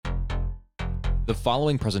The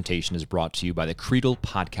following presentation is brought to you by the Creedle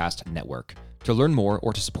Podcast Network. To learn more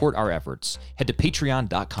or to support our efforts, head to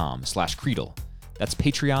patreon.com/Creedle. That's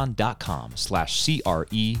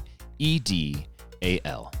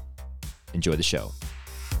patreon.com/CREEDAL. Enjoy the show.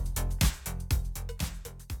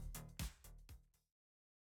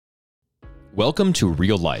 Welcome to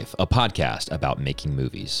Real Life, a podcast about making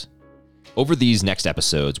movies. Over these next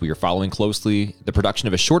episodes, we are following closely the production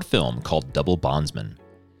of a short film called Double Bondsman.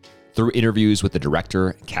 Through interviews with the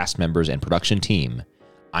director, cast members, and production team,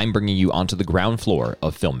 I'm bringing you onto the ground floor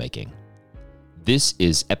of filmmaking. This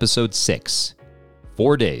is episode 6,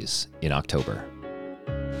 4 Days in October.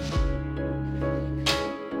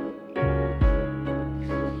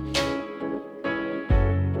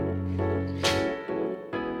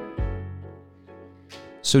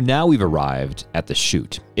 So now we've arrived at the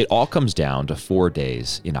shoot. It all comes down to 4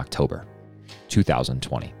 days in October,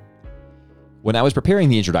 2020. When I was preparing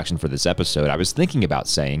the introduction for this episode, I was thinking about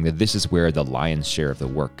saying that this is where the lion's share of the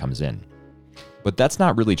work comes in. But that's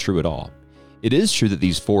not really true at all. It is true that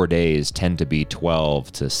these 4 days tend to be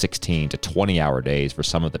 12 to 16 to 20-hour days for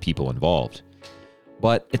some of the people involved.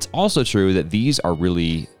 But it's also true that these are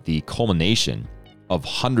really the culmination of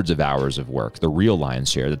hundreds of hours of work, the real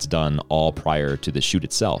lion's share that's done all prior to the shoot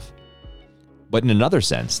itself. But in another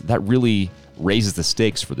sense, that really raises the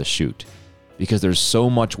stakes for the shoot, because there's so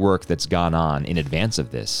much work that's gone on in advance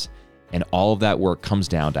of this, and all of that work comes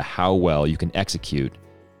down to how well you can execute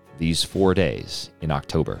these 4 days in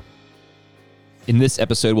October. In this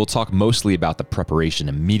episode, we'll talk mostly about the preparation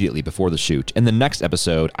immediately before the shoot. In the next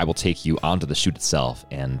episode, I will take you onto the shoot itself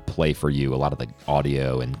and play for you a lot of the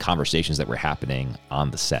audio and conversations that were happening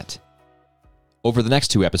on the set. Over the next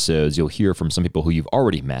 2 episodes, you'll hear from some people who you've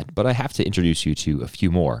already met, but I have to introduce you to a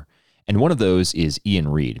few more. And one of those is Ian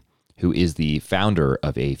Reed, who is the founder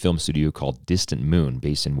of a film studio called Distant Moon,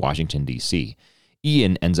 based in Washington, D.C.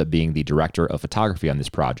 Ian ends up being the director of photography on this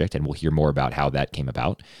project, and we'll hear more about how that came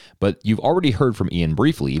about. But you've already heard from Ian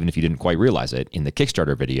briefly, even if you didn't quite realize it, in the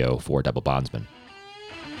Kickstarter video for Double Bondsman.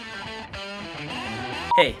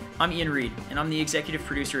 Hey, I'm Ian Reed, and I'm the executive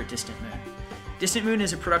producer at Distant Moon. Distant Moon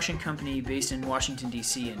is a production company based in Washington,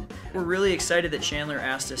 D.C., and we're really excited that Chandler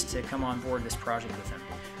asked us to come on board this project with him.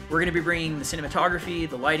 We're going to be bringing the cinematography,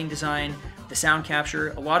 the lighting design, the sound capture,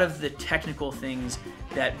 a lot of the technical things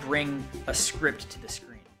that bring a script to the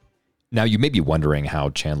screen. Now, you may be wondering how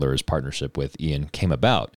Chandler's partnership with Ian came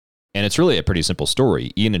about. And it's really a pretty simple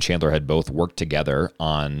story. Ian and Chandler had both worked together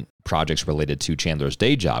on projects related to Chandler's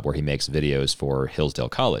day job, where he makes videos for Hillsdale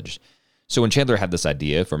College. So when Chandler had this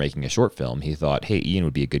idea for making a short film, he thought, hey, Ian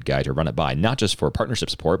would be a good guy to run it by, not just for partnership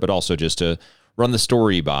support, but also just to run the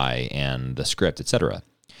story by and the script, etc.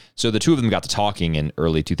 So the two of them got to talking in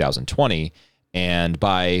early 2020, and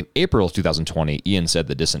by April 2020, Ian said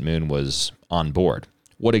that Distant Moon was on board.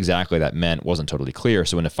 What exactly that meant wasn't totally clear,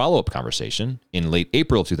 so in a follow-up conversation in late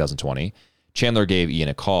April of 2020, Chandler gave Ian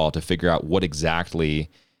a call to figure out what exactly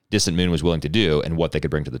Distant Moon was willing to do and what they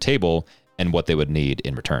could bring to the table and what they would need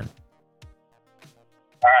in return.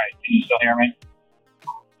 All right, can you still hear me?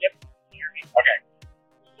 Yep, you hear me. Okay,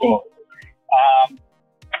 cool.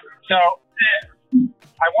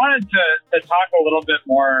 I wanted to talk a little bit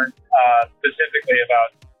more specifically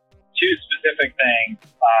about 2 specific things.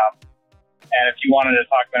 And if you wanted to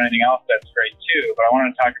talk about anything else, that's great too. But I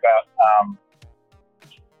wanted to talk about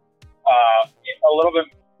a little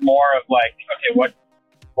bit more of like, okay, what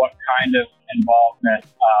kind of involvement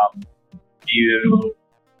do you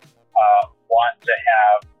want to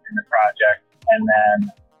have in the project? And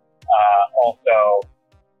then also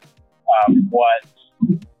what,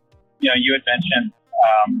 you had mentioned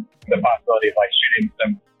the possibility of like shooting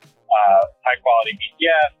some high quality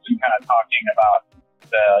BTS and kind of talking about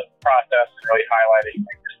the process and really highlighting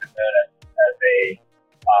like Distant Moon as a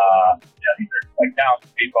these are like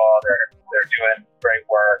talented people, they're doing great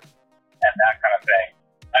work and that kind of thing.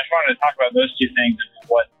 I just wanted to talk about those 2 things and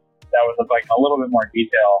what that would look like in a little bit more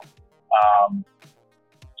detail,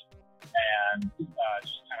 and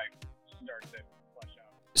just kind of start to flesh out.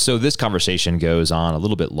 So this conversation goes on a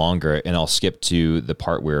little bit longer, and I'll skip to the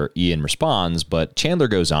part where Ian responds, but Chandler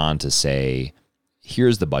goes on to say,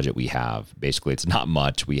 here's the budget we have. Basically, it's not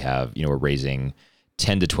much. We have, we're raising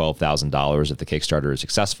 $10,000 to $12,000 if the Kickstarter is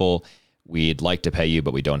successful. We'd like to pay you,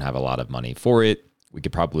 but we don't have a lot of money for it. We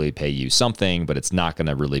could probably pay you something, but it's not going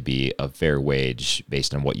to really be a fair wage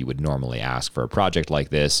based on what you would normally ask for a project like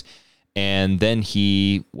this. And then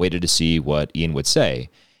he waited to see what Ian would say.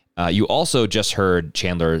 You also just heard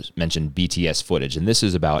Chandler mention BTS footage, and this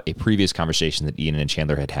is about a previous conversation that Ian and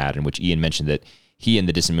Chandler had in which Ian mentioned that he and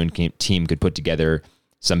the Distant Moon team could put together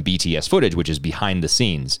some BTS footage, which is behind the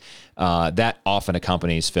scenes. That often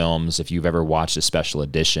accompanies films. If you've ever watched a special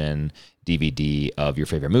edition DVD of your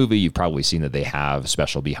favorite movie, you've probably seen that they have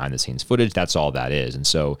special behind the scenes footage. That's all that is. And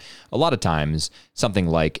so a lot of times something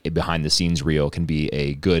like a behind the scenes reel can be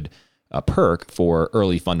a good perk for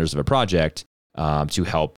early funders of a project to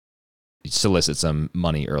help solicit some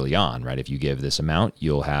money early on, right? If you give this amount,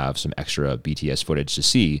 you'll have some extra BTS footage to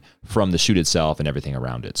see from the shoot itself and everything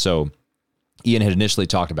around it. So Ian had initially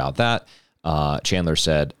talked about that. Chandler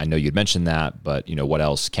said, I know you'd mentioned that, but what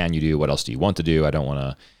else can you do? What else do you want to do? I don't want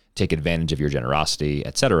to take advantage of your generosity,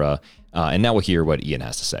 etc. And now we'll hear what Ian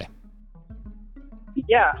has to say.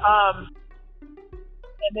 Yeah.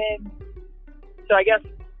 And then, so I guess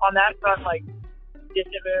on that front, like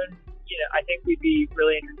Distant Moon, I think we'd be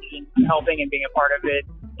really interested in helping and being a part of it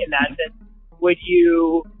in that sense. Would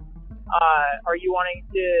you, are you wanting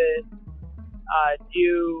to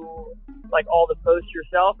do like all the posts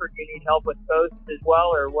yourself, or do you need help with posts as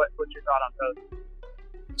well, or what's your thought on posts?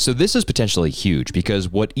 So this is potentially huge because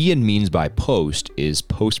what Ian means by post is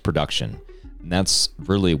post-production. And that's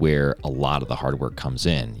really where a lot of the hard work comes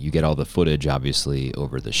in. You get all the footage, obviously,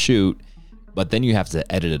 over the shoot, but then you have to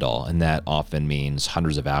edit it all. And that often means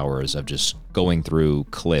hundreds of hours of just going through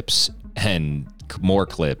clips and more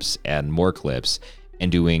clips and more clips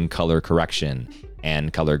and doing color correction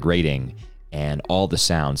and color grading and all the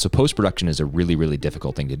sound. So post-production is a really, really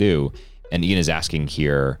difficult thing to do. And Ian is asking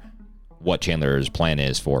here what Chandler's plan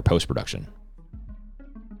is for post-production.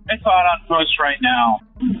 My thought on post right now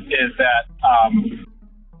is that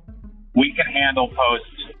we can handle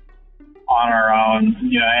post on our own,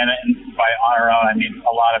 and by on our own, I mean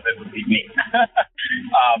a lot of it would be me.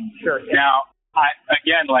 Sure. Yeah. Now,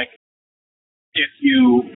 if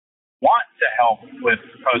you want to help with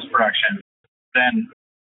post-production, then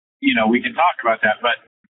we can talk about that, but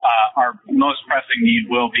our most pressing need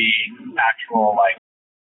will be actual,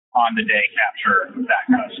 on-the-day capture, that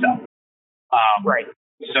kind of stuff. Right.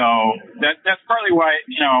 So that's partly why,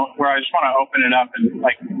 where I just want to open it up and,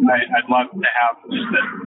 I'd love to have just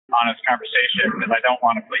an honest conversation, because I don't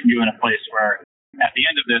want to put you in a place where at the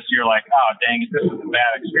end of this, you're like, oh, dang it, this is a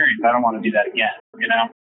bad experience. I don't want to do that again,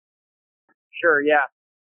 Sure, yeah.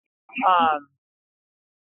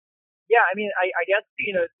 Yeah, I mean, I guess,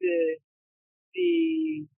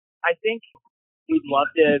 I think we'd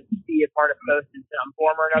love to be a part of post in some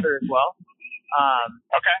form or another as well.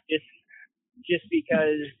 Okay. Just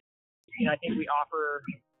because, I think we offer,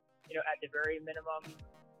 at the very minimum,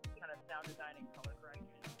 kind of sound design and color correction.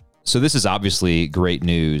 So this is obviously great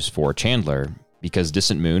news for Chandler because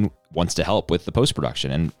Distant Moon wants to help with the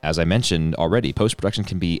post-production. And as I mentioned already, post-production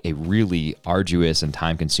can be a really arduous and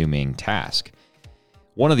time-consuming task.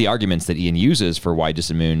 One of the arguments that Ian uses for why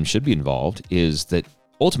Distant Moon should be involved is that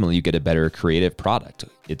ultimately you get a better creative product.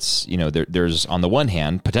 It's, there's on the one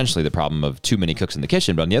hand, potentially the problem of too many cooks in the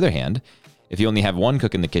kitchen, but on the other hand, if you only have one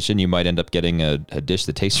cook in the kitchen, you might end up getting a dish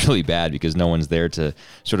that tastes really bad because no one's there to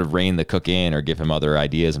sort of rein the cook in or give him other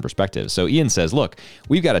ideas and perspectives. So Ian says, look,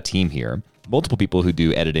 we've got a team here, multiple people who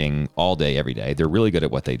do editing all day, every day. They're really good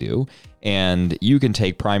at what they do. And you can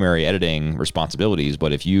take primary editing responsibilities,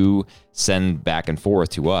 but if you send back and forth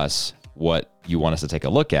to us what you want us to take a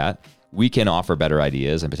look at, we can offer better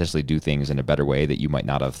ideas and potentially do things in a better way that you might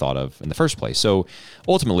not have thought of in the first place. So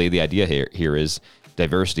ultimately, the idea here is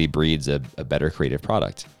diversity breeds a better creative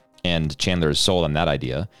product. And Chandler is sold on that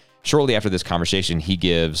idea. Shortly after this conversation, he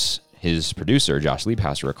gives his producer, Josh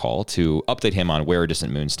Liebhauser, a call to update him on where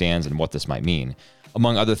Distant Moon stands and what this might mean.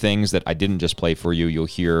 Among other things that I didn't just play for you, you'll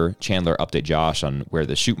hear Chandler update Josh on where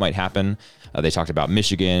the shoot might happen. They talked about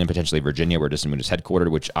Michigan, potentially Virginia, where Distant Moon is headquartered,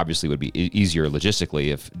 which obviously would be easier logistically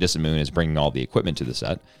if Distant Moon is bringing all the equipment to the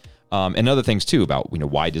set. And other things too about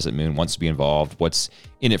why Distant Moon wants to be involved, what's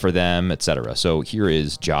in it for them, etc. So here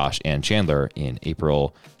is Josh and Chandler in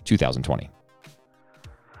April 2020.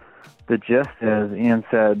 The gist is Ian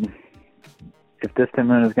said if Distant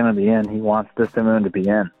Moon is going to be in, he wants Distant Moon to be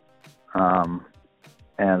in.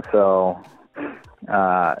 And so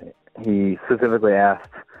he specifically asked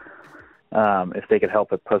if they could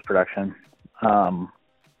help with post-production.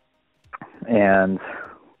 And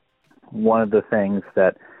one of the things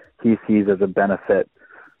that he sees as a benefit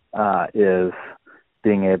is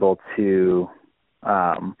being able to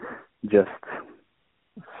just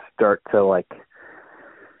start to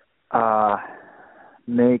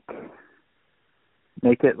make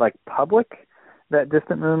it public that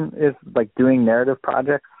Distant Moon is doing narrative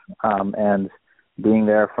projects and being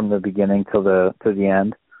there from the beginning till the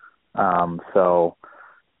end. So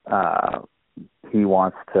he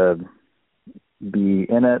wants to be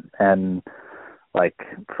in it and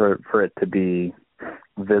for it to be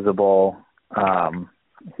visible.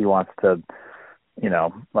 He wants to,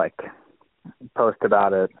 like post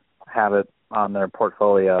about it, have it on their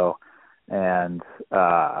portfolio, and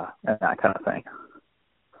that kind of thing.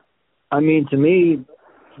 I mean, to me,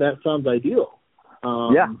 that sounds ideal.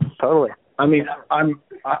 Yeah, totally. I mean, I'm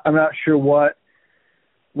not sure what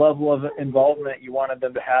level of involvement you wanted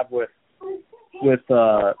them to have with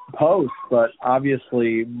posts, but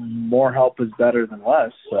obviously more help is better than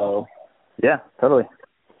less. So yeah, totally.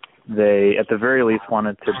 They at the very least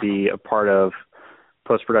wanted to be a part of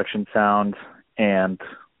post-production sound and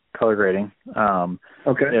color grading.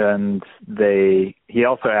 Okay. And he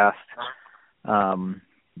also asked,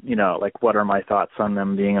 like, what are my thoughts on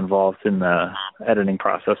them being involved in the editing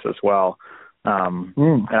process as well. And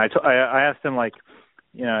I asked him, like,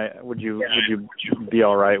 would you be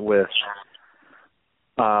all right with,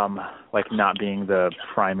 like, not being the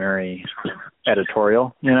primary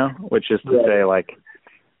editorial, which is to say, like,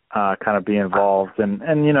 kind of be involved. And,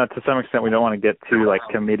 to some extent, we don't want to get too, like,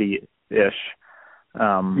 committee-ish.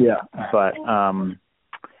 But,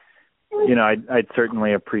 I'd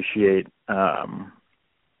certainly appreciate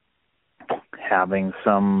having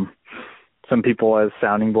some people as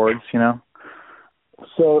sounding boards,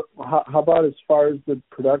 So how about as far as the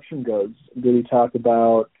production goes? Did he talk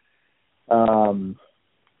about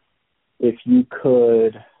if you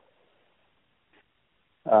could,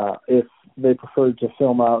 if they preferred to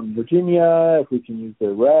film out in Virginia, if we can use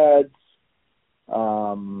their reds,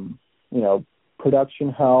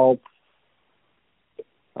 production help,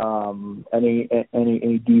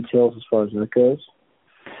 any details as far as that goes?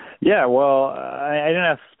 Yeah, well, I didn't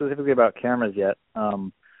ask specifically about cameras yet,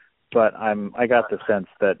 but I got the sense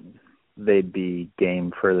that they'd be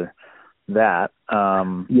game for that.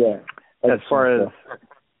 As far as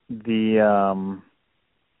the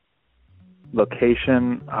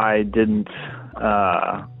location, I didn't.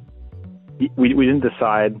 We didn't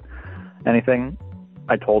decide anything.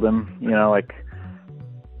 I told him,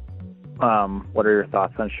 what are your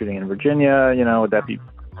thoughts on shooting in Virginia? Would that be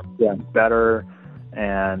better?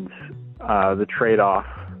 And the trade-off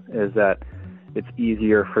is that it's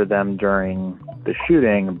easier for them during the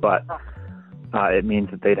shooting, but it means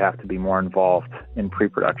that they'd have to be more involved in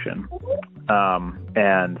pre-production.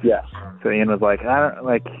 So Ian was like,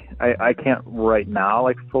 I can't right now,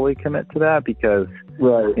 like, fully commit to that because,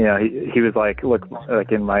 he was like, look,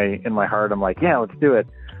 like in my heart, I'm like, yeah, let's do it.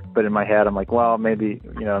 But in my head, I'm like, well, maybe,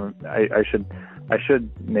 I should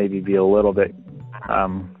maybe be a little bit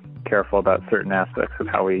careful about certain aspects of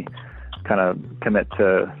how we kind of commit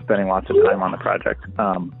to spending lots of time on the project.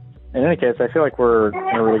 In any case, I feel like we're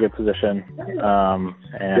in a really good position.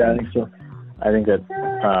 And I think so. I think that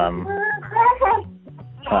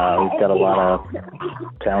we've got a lot of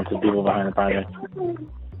talented people behind the project.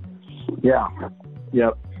 Yeah.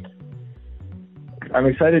 Yep. I'm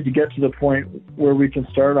excited to get to the point where we can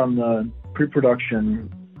start on the pre-production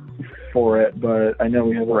for it, but I know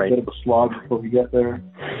we have a bit of a slog before we get there.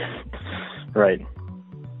 Right.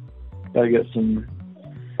 Got to get some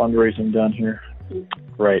fundraising done here.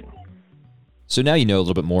 Right. So now you know a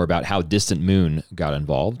little bit more about how Distant Moon got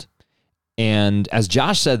involved. And as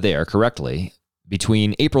Josh said there correctly,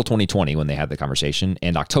 between April 2020, when they had the conversation,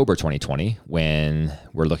 and October 2020, when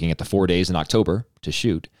we're looking at the 4 days in October to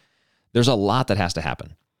shoot, there's a lot that has to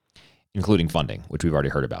happen, including funding, which we've already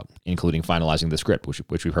heard about, including finalizing the script,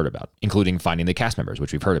 which we've heard about, including finding the cast members,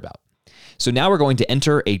 which we've heard about. So now we're going to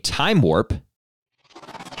enter a time warp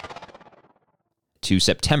to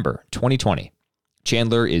September 2020.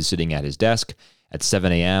 Chandler is sitting at his desk at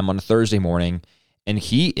 7 a.m. on a Thursday morning, and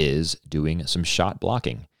he is doing some shot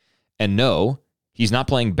blocking. And no, he's not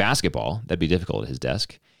playing basketball. That'd be difficult at his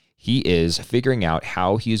desk. He is figuring out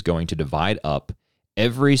how he's going to divide up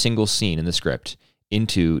every single scene in the script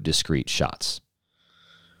into discrete shots.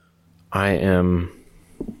 I am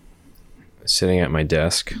sitting at my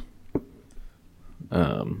desk,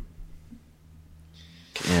 and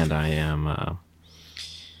I am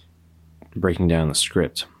breaking down the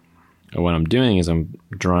script. And what I'm doing is I'm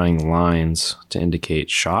drawing lines to indicate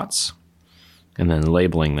shots and then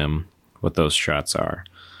labeling them what those shots are.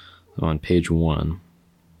 So on page 1.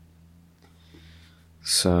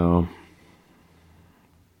 So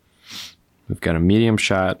we've got a medium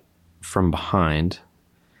shot from behind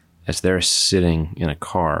as they're sitting in a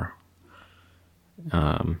car,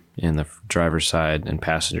 in the driver's side and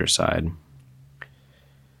passenger side.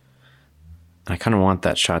 I kind of want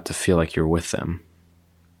that shot to feel like you're with them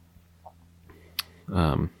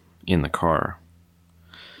in the car.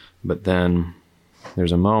 But then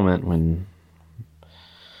there's a moment when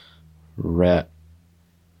Rhett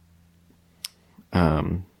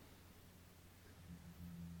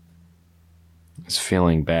is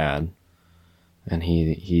feeling bad, and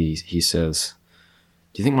he says,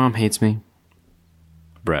 "Do you think Mom hates me?"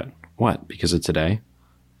 Brett, "What? Because of today?"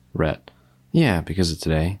 Rhett, "Yeah, because of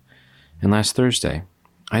today. And last Thursday.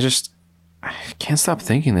 I can't stop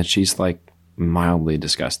thinking that she's like mildly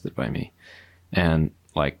disgusted by me. And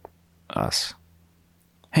like us.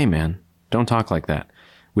 Hey man, don't talk like that.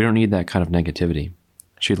 We don't need that kind of negativity.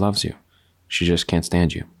 She loves you. She just can't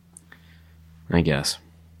stand you. I guess."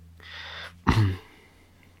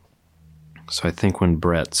 So I think when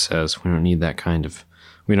Brett says we don't need that kind of,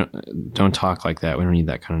 don't talk like that, we don't need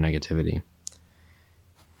that kind of negativity,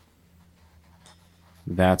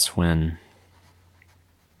 that's when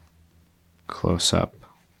close up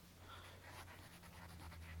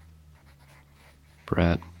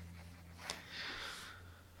Brett.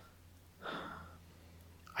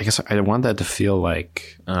 I guess I want that to feel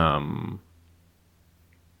like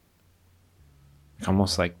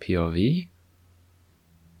almost like POV.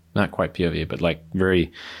 Not quite POV, but like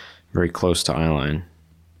very, very close to eyeline.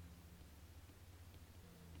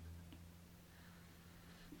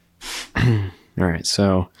 All right,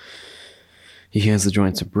 so he hands the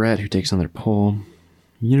joint to Brett, who takes another pull.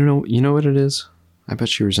 You know what it is? I bet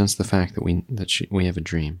she resents the fact that we have a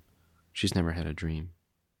dream. She's never had a dream.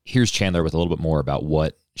 Here's Chandler with a little bit more about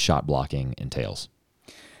what shot blocking entails.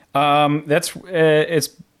 It's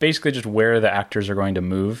basically just where the actors are going to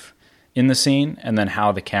move in the scene, and then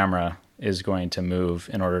how the camera is going to move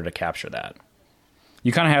in order to capture that.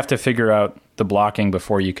 You kind of have to figure out the blocking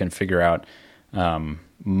before you can figure out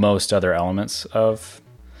most other elements of,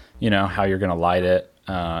 how you're going to light it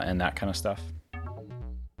and that kind of stuff.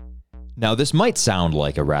 Now, this might sound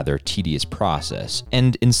like a rather tedious process,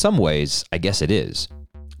 and in some ways, I guess it is.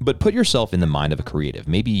 But put yourself in the mind of a creative.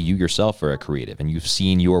 Maybe you yourself are a creative, and you've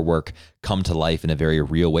seen your work come to life in a very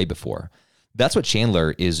real way before. That's what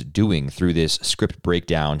Chandler is doing through this script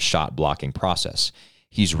breakdown shot blocking process.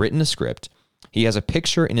 He's written a script. He has a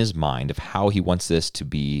picture in his mind of how he wants this to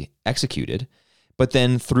be executed. But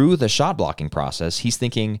then through the shot blocking process, he's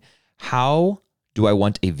thinking, how do I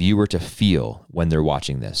want a viewer to feel when they're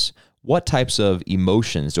watching this? What types of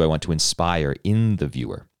emotions do I want to inspire in the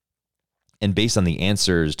viewer? And based on the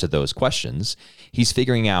answers to those questions, he's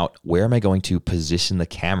figuring out, where am I going to position the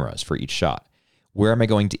cameras for each shot? Where am I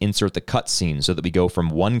going to insert the cut scene so that we go from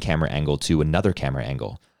one camera angle to another camera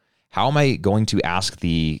angle? How am I going to ask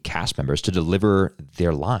the cast members to deliver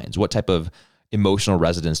their lines? What type of emotional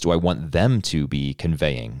resonance do I want them to be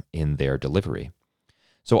conveying in their delivery?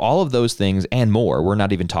 So all of those things and more. We're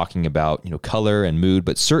not even talking about, color and mood,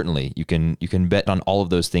 but certainly you can bet on all of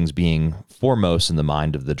those things being foremost in the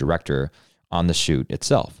mind of the director on the shoot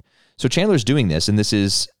itself. So Chandler's doing this, and it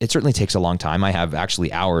certainly takes a long time. I have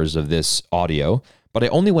actually hours of this audio, but I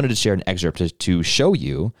only wanted to share an excerpt to show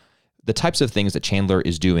you the types of things that Chandler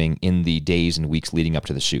is doing in the days and weeks leading up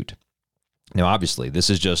to the shoot. Now, obviously, this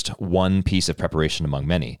is just one piece of preparation among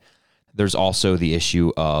many. There's also the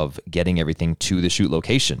issue of getting everything to the shoot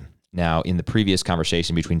location. Now, in the previous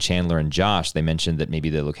conversation between Chandler and Josh, they mentioned that maybe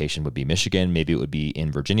the location would be Michigan, maybe it would be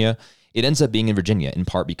in Virginia. It ends up being in Virginia, in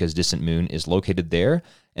part because Distant Moon is located there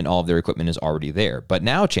and all of their equipment is already there. But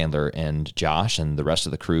now Chandler and Josh and the rest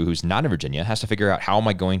of the crew who's not in Virginia has to figure out, how am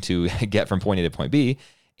I going to get from point A to point B,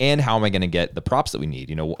 and how am I going to get the props that we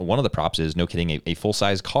need? One of the props is, no kidding, a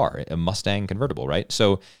full-size car, a Mustang convertible, right?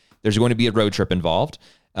 So there's going to be a road trip involved,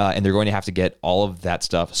 and they're going to have to get all of that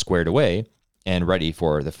stuff squared away and ready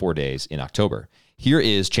for the 4 days in October. Here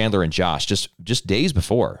is Chandler and Josh just days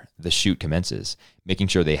before the shoot commences, making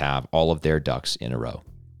sure they have all of their ducks in a row.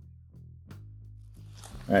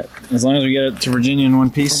 All right, as long as we get it to Virginia in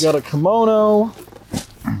one piece. We got a kimono.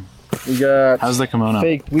 We got... How's the kimono?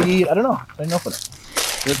 Fake weed. I don't know. I didn't open it.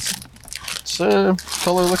 It's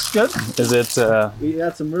color looks good. Is it... We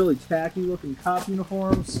got some really tacky looking cop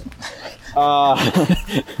uniforms. Really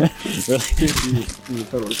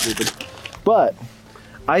totally stupid. But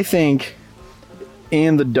I think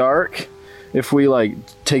in the dark, if we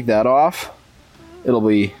take that off, it'll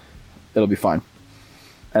be fine.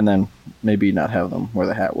 And then maybe not have them wear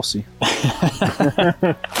the hat. We'll see.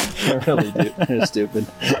 I really do. They're stupid.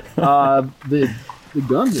 The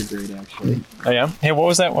guns are great, actually. Oh yeah. Hey, what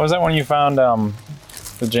was that? What was that one you found?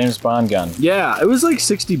 The James Bond gun. Yeah, it was like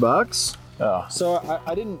 $60. Oh. So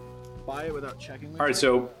I didn't buy it without checking. All right,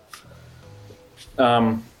 so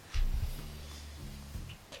I've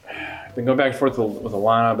been going back and forth with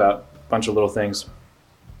Alana about a bunch of little things.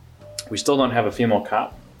 We still don't have a female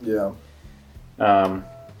cop. Yeah.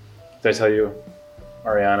 Did I tell you,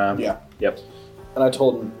 Ariana? Yeah. Yep. And I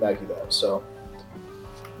told Maggie that, so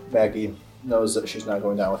Maggie knows that she's not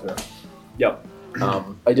going down with her. Yep.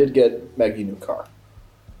 I did get Maggie a new car.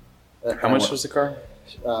 How much was the car?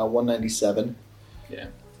 $197. Yeah,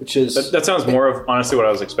 which is that sounds more of honestly what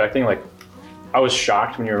I was expecting. Like, I was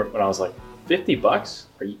shocked when I was like, $50?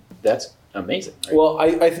 That's amazing. Right? Well,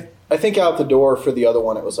 I think out the door for the other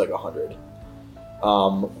one it was like $100.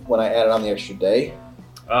 When I added on the extra day.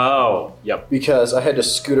 Oh, yep. Because I had to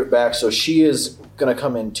scoot it back, so she is gonna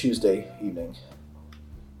come in Tuesday evening.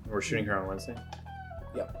 We're shooting her on Wednesday.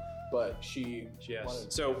 Yep, but she has.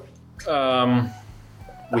 So,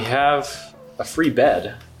 we have a free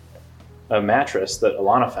bed, a mattress that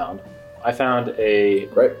Alana found. I found a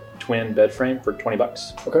twin bed frame for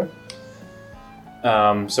 $20. Okay.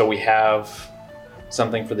 So we have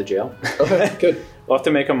something for the jail. Okay, good. We'll have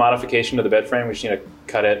to make a modification to the bed frame. We just need to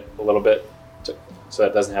cut it a little bit so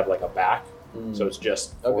that it doesn't have like a back. So it's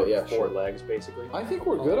just four legs, basically. I think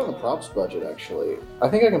we're good on the props budget, actually. I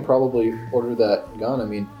think I can probably order that gun. I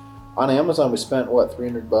mean, on Amazon we spent,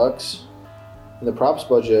 $300? And the props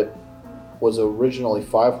budget was originally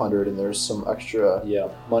 $500, and there's some extra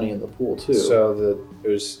money in the pool, too. So it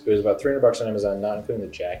was about $300 on Amazon, not including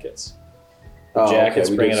the jackets. The jackets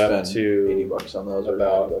bring it up to $80 on those,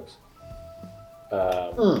 about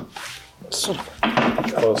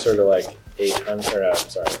closer to like 800. Or,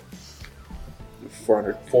 sorry,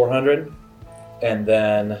 400. And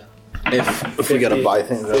then if we gotta buy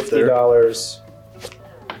things up there, $50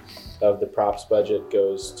 of the props budget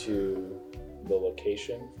goes to the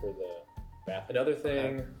location for the bath. Another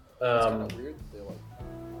thing, I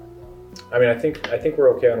mean, I think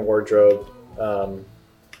we're okay on wardrobe.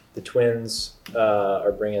 The twins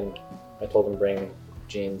are bringing. I told them bring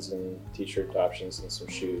jeans and t-shirt options and some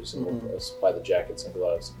shoes, and we'll supply the jackets and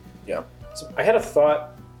gloves. Yeah. So I had a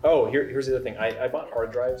thought. Oh, here's the other thing. I bought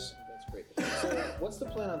hard drives. That's great. So what's the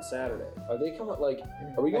plan on Saturday? Are they coming?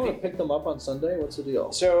 Are we going to pick them up on Sunday? What's the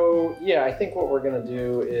deal? So yeah, I think what we're gonna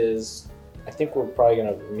do is, I think we're probably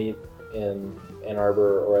gonna meet in Ann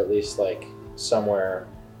Arbor, or at least like somewhere.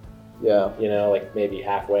 Yeah. You know, like maybe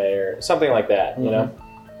halfway or something like that. You know.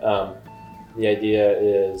 The idea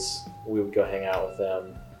is we would go hang out with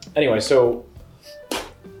them. Anyway, so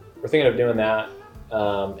we're thinking of doing that.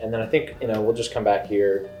 And then I think, we'll just come back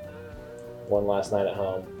here one last night at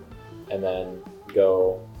home and then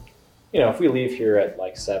go, if we leave here at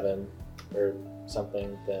like 7 or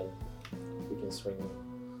something, then we can swing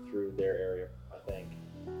through their area, I think.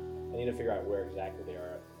 I need to figure out where exactly they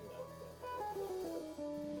are.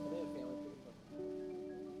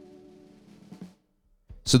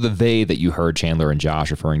 So the they that you heard Chandler and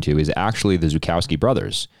Josh referring to is actually the Zukowski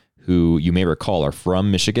brothers, who you may recall are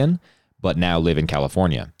from Michigan, but now live in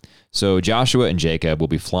California. So Joshua and Jacob will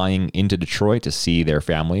be flying into Detroit to see their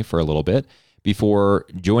family for a little bit before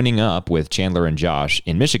joining up with Chandler and Josh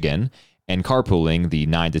in Michigan and carpooling the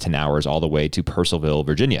 9 to 10 hours all the way to Purcellville,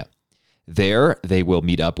 Virginia. There, they will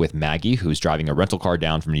meet up with Maggie, who's driving a rental car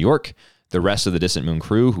down from New York, the rest of the Distant Moon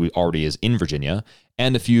crew, who already is in Virginia,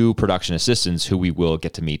 and a few production assistants who we will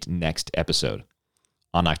get to meet next episode.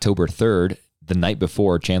 On October 3rd, the night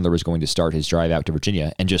before Chandler was going to start his drive out to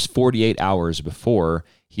Virginia, and just 48 hours before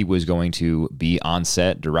he was going to be on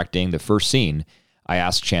set directing the first scene, I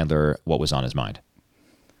asked Chandler what was on his mind.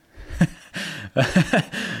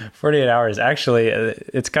 48 hours. Actually,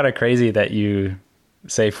 it's kind of crazy that you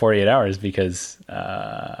say 48 hours because,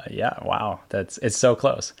 wow, it's so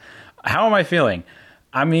close. How am I feeling?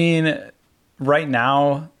 I mean, right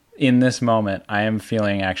now, in this moment, I am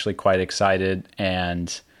feeling actually quite excited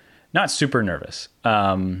and not super nervous.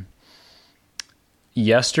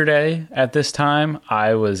 Yesterday at this time,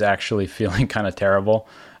 I was actually feeling kind of terrible,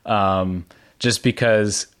 just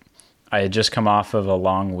because I had just come off of a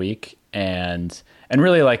long week and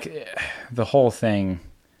really like the whole thing,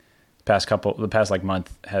 the past like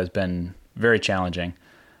month has been very challenging.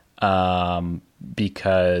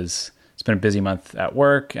 Because it's been a busy month at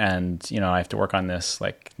work and, I have to work on this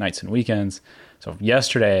like nights and weekends. So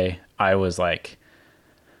yesterday I was like,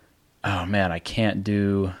 oh man, I can't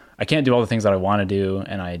do all the things that I want to do.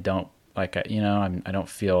 And I don't like, I don't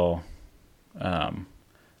feel,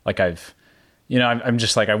 like I'm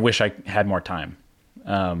just like, I wish I had more time.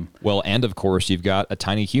 Well, and of course you've got a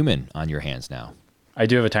tiny human on your hands now. I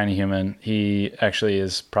do have a tiny human. He actually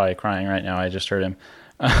is probably crying right now. I just heard him.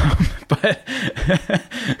 But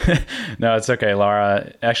no, it's okay.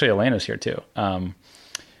 Laura, actually Elena's here too. I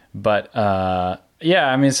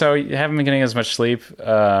mean, so you haven't been getting as much sleep.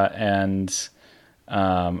 I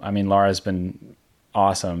mean, Laura's been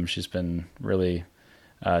awesome. She's been really,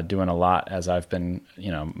 doing a lot as I've been,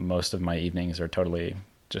 most of my evenings are totally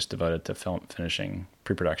just devoted to finishing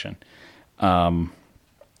pre-production.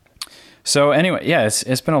 So anyway, yeah,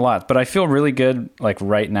 it's been a lot, but I feel really good like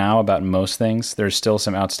right now about most things. There's still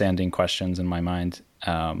some outstanding questions in my mind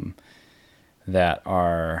that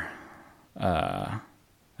are, I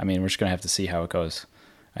mean, we're just going to have to see how it goes,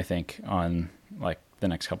 I think, on like the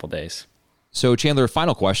next couple of days. So Chandler,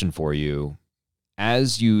 final question for you.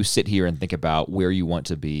 As you sit here and think about where you want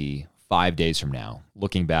to be 5 days from now,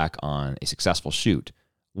 looking back on a successful shoot,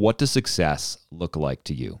 what does success look like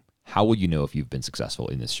to you? How will you know if you've been successful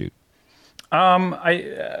in this shoot?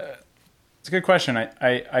 It's a good question.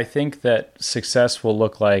 I think that success will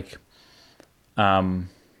look like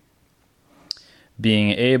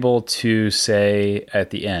being able to say at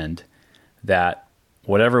the end that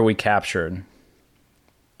whatever we captured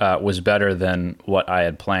was better than what I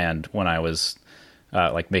had planned when I was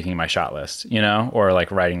like making my shot list, you know, or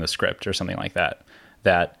like writing the script or something like that.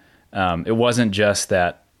 That it wasn't just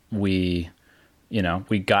that we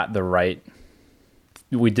got the right.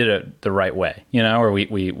 We did it the right way, you know, or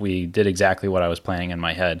we did exactly what I was planning in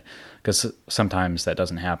my head, because sometimes that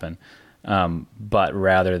doesn't happen. But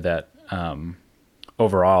rather that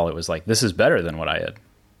overall it was like, this is better than what I had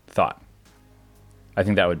thought. I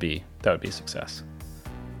think that would be success.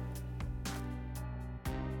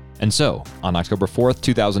 And so on October 4th,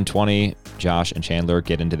 2020, Josh and Chandler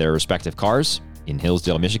get into their respective cars in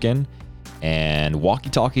Hillsdale, Michigan, and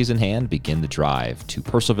walkie-talkies in hand begin the drive to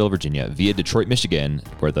Purcellville, Virginia via Detroit, Michigan,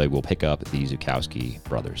 where they will pick up the Zukowski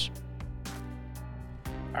brothers.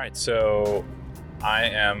 All right, so I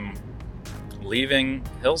am leaving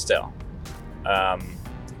Hillsdale.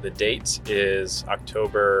 The date is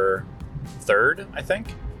October 3rd, I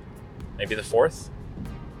think, maybe the 4th.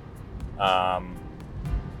 I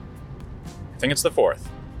think it's the 4th.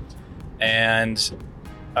 And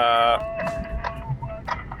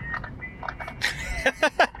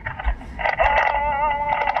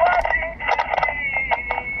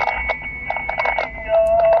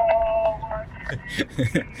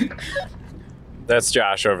that's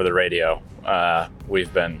Josh over the radio.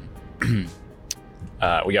 We've been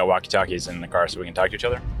we got walkie-talkies in the car so we can talk to each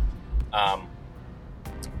other.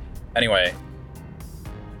 Anyway,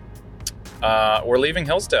 we're leaving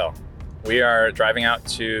Hillsdale. We are driving out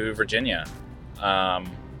to Virginia to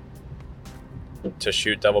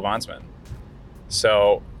shoot Double Bondsman.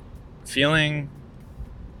 So, feeling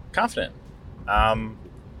confident and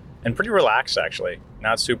pretty relaxed, actually.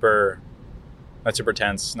 Not super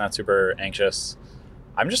tense, not super anxious.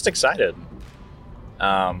 I'm just excited,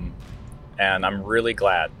 and I'm really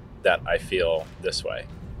glad that I feel this way.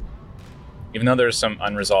 Even though there's some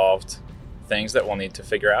unresolved things that we'll need to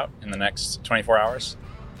figure out in the next 24 hours.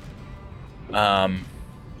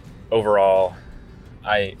 Overall,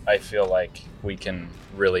 I feel like we can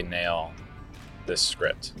really nail this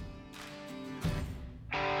script.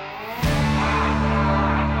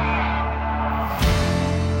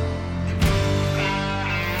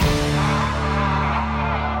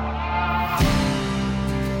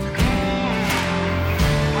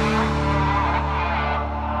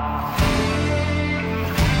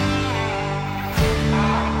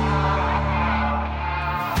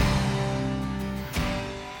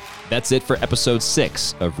 That's it for episode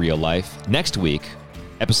 6 of Real Life. Next week,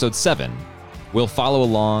 episode 7, we'll follow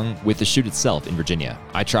along with the shoot itself in Virginia.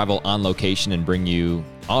 I travel on location and bring you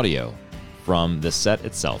audio from the set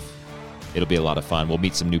itself. It'll be a lot of fun. We'll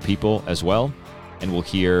meet some new people as well, and we'll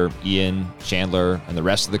hear Ian, Chandler, and the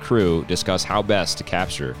rest of the crew discuss how best to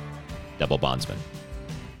capture Double Bondsman.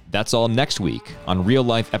 That's all next week on Real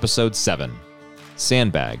Life episode 7,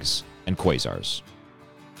 Sandbags and Quasars.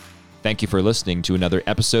 Thank you for listening to another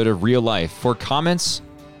episode of Real Life. For comments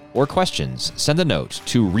or questions, send a note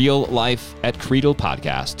to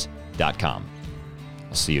reallife@creedlepodcast.com.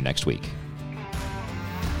 I'll see you next week.